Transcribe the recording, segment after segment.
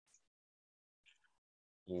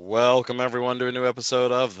Welcome everyone to a new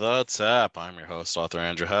episode of The Tap. I'm your host, author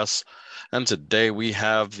Andrew Hess, and today we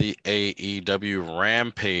have the AEW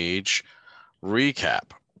Rampage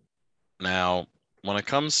recap. Now, when it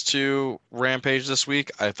comes to Rampage this week,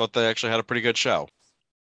 I thought they actually had a pretty good show.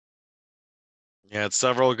 You had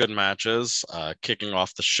several good matches. Kicking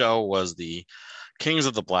off the show was the Kings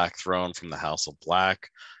of the Black Throne from the House of Black,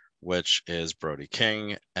 which is Brody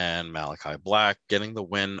King and Malachi Black, getting the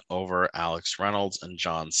win over Alex Reynolds and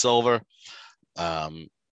John Silver. Um,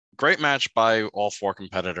 Great match by all four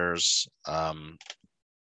competitors. I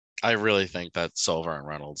really think that Silver and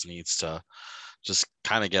Reynolds needs to just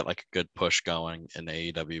kind of get like a good push going in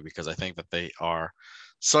AEW because I think that they are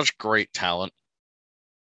such great talent.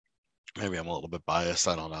 Maybe I'm a little bit biased,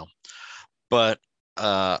 I don't know. But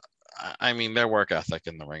uh I mean their work ethic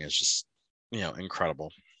in the ring is just,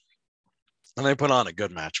 incredible. And they put on a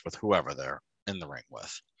good match with whoever they're in the ring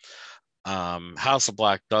with. House of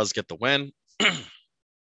Black does get the win.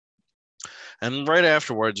 And right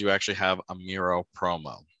afterwards, you actually have a Miro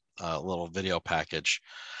promo, a little video package,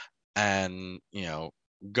 and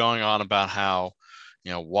going on about how,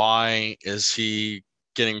 why is he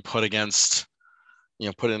getting put against,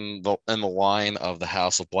 put in the line of the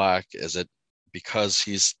House of Black? Is it because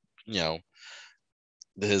he's, you know,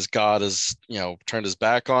 his God is, turned his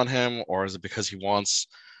back on him, or is it because he wants,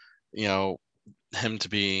 you know, him to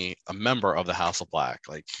be a member of the House of Black?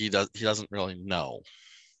 Like he doesn't really know.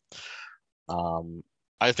 Um,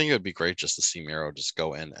 I think it would be great just to see Miro just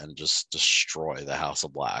go in and just destroy the House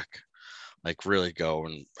of Black. Like really go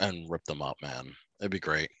and rip them up, man. It'd be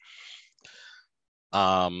great.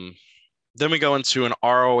 Um, then we go into an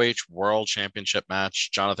ROH World Championship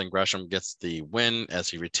match. Jonathan Gresham gets the win as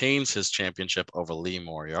he retains his championship over Lee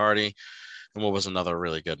Moriarty, and what was another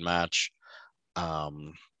really good match.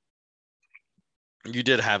 Um, you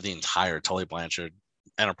did have the entire Tully Blanchard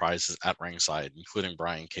Enterprises at ringside, including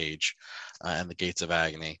Brian Cage and the Gates of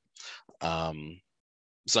Agony. Um,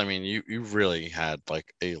 so I mean, you really had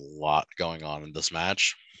like a lot going on in this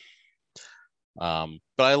match. But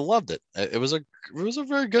I loved it. It was a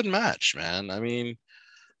very good match, man. I mean,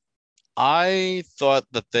 I thought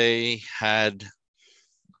that they had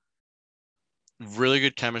really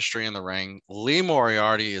good chemistry in the ring. Lee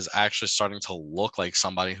Moriarty is actually starting to look like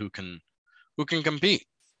somebody who can compete.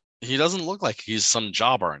 He doesn't look like he's some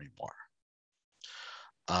jobber anymore.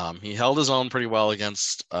 He held his own pretty well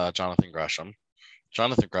against Jonathan Gresham.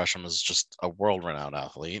 Jonathan Gresham is just a world-renowned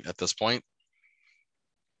athlete at this point,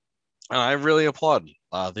 and I really applaud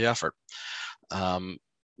the effort. Um,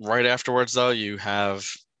 right afterwards, though, you have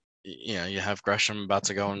Gresham about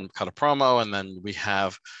to go and cut a promo, and then we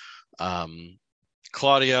have um,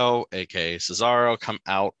 Claudio, aka Cesaro, come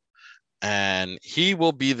out, and he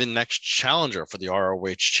will be the next challenger for the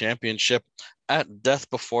ROH Championship at Death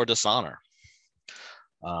Before Dishonor.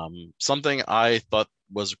 Something I thought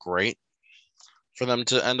was great for them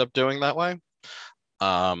to end up doing that way.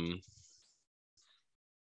 Um,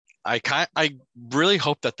 I really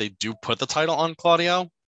hope that they do put the title on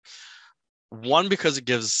Claudio. One, because it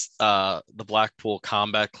gives the Blackpool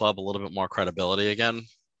Combat Club a little bit more credibility again,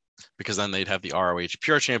 because then they'd have the ROH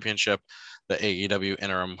Pure Championship, the AEW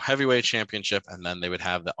Interim Heavyweight Championship, and then they would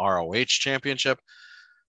have the ROH Championship.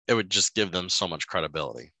 It would just give them so much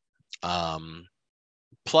credibility. Um,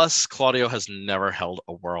 Plus, Claudio has never held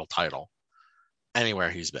a world title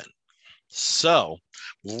anywhere he's been. So,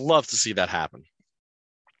 love to see that happen.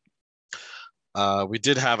 We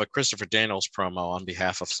did have a Christopher Daniels promo on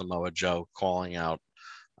behalf of Samoa Joe calling out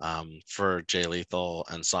for Jay Lethal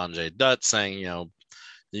and Sanjay Dutt, saying,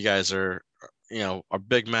 you guys are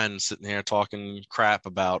big men sitting here talking crap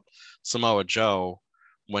about Samoa Joe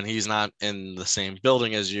when he's not in the same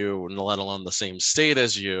building as you, let alone the same state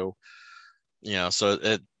as you.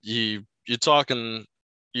 So you're talking,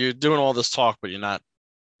 you're doing all this talk, but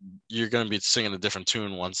you're going to be singing a different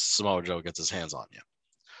tune once Samoa Joe gets his hands on you.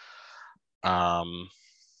 Um,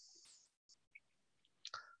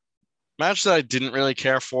 Match that I didn't really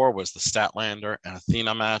care for was the Statlander and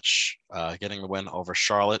Athena match, getting the win over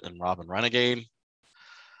Charlotte and Robin Renegade.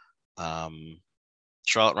 Um,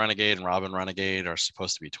 Charlotte Renegade and Robin Renegade are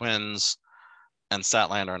supposed to be twins, and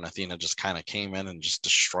Statlander and Athena just kind of came in and just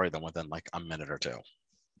destroyed them within like a minute or two.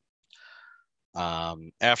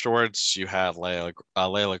 Afterwards, you had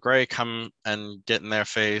Layla Gray come and get in their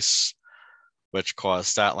face, which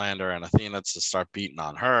caused Statlander and Athena to start beating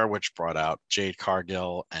on her, which brought out Jade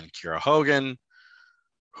Cargill and Kira Hogan,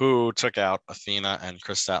 who took out Athena and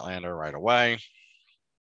Chris Statlander right away.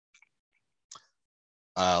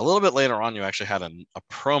 A little bit later on, you actually had a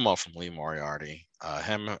promo from Lee Moriarty,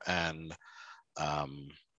 him and um,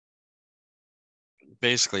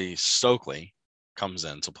 basically Stokely comes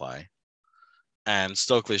into play, and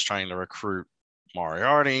Stokely's trying to recruit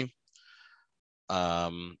Moriarty.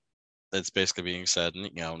 It's basically being said,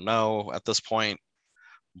 no at this point,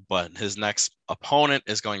 but his next opponent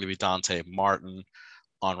is going to be Dante Martin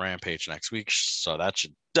on Rampage next week, so that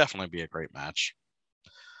should definitely be a great match.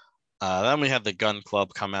 Then we had the Gun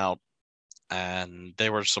Club come out, and they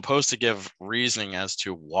were supposed to give reasoning as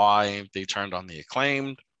to why they turned on the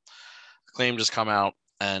Acclaimed. Acclaimed just come out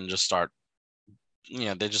and just start,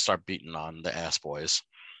 they just start beating on the ass boys.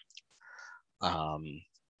 And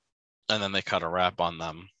then they cut a rap on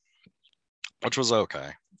them, which was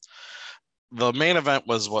okay. The main event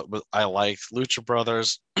was what I liked. Lucha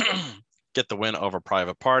Brothers get the win over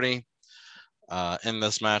Private Party. In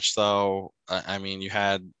this match, though, I mean, you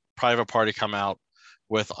had Private Party come out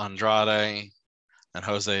with Andrade and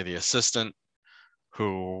Jose the Assistant,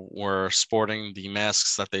 who were sporting the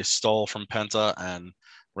masks that they stole from Penta and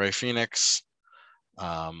Rey Fenix.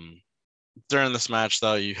 During this match,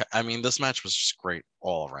 though, this match was just great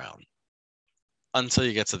all around until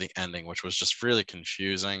you get to the ending, which was just really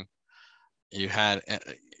confusing. You had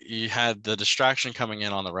the distraction coming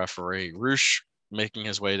in on the referee. Rush making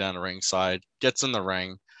his way down the ringside, gets in the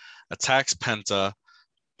ring, attacks Penta,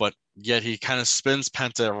 but yet he kind of spins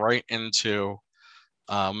Penta right into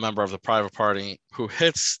a member of the Private Party who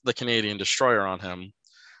hits the Canadian Destroyer on him.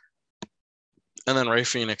 And then Rey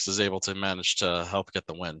Fenix is able to manage to help get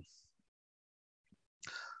the win.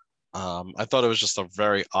 I thought it was just a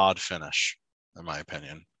very odd finish, in my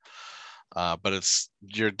opinion. But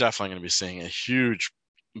you're definitely going to be seeing a huge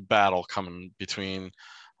battle coming between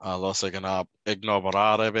Los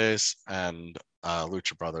Ignobrables and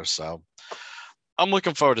Lucha Brothers. So I'm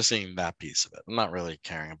looking forward to seeing that piece of it. I'm not really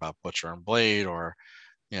caring about Butcher and Blade or,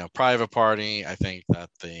 Private Party. I think that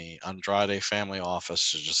the Andrade family office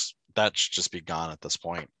should just be gone at this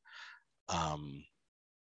point.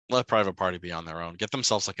 Let Private Party be on their own. Get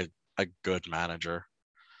themselves like a good manager.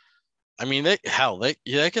 I mean, they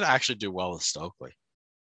could actually do well with Stokely.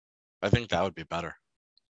 I think that would be better.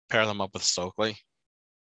 Pair them up with Stokely.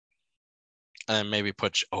 And then maybe I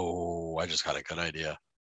just got a good idea.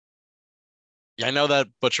 Yeah, I know that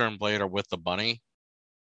Butcher and Blade are with the Bunny.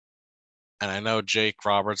 And I know Jake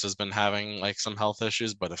Roberts has been having like some health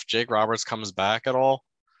issues, but if Jake Roberts comes back at all,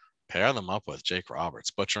 pair them up with Jake Roberts.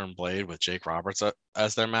 Butcher and Blade with Jake Roberts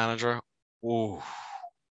as their manager. Ooh.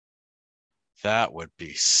 That would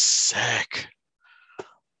be sick.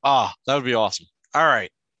 That would be awesome. All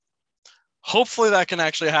right. Hopefully that can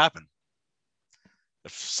actually happen.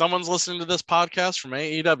 If someone's listening to this podcast from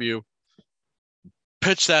AEW,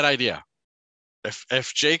 pitch that idea.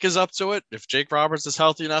 If Jake is up to it, if Jake Roberts is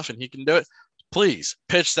healthy enough and he can do it, please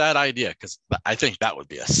pitch that idea, because I think that would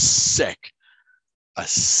be a sick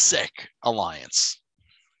alliance.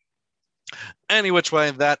 Any which way,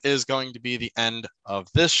 that is going to be the end of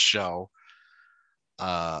this show.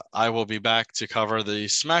 I will be back to cover the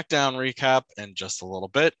SmackDown recap in just a little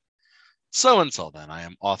bit. So until then, I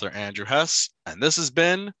am author Andrew Hess, and this has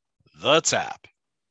been The Tap.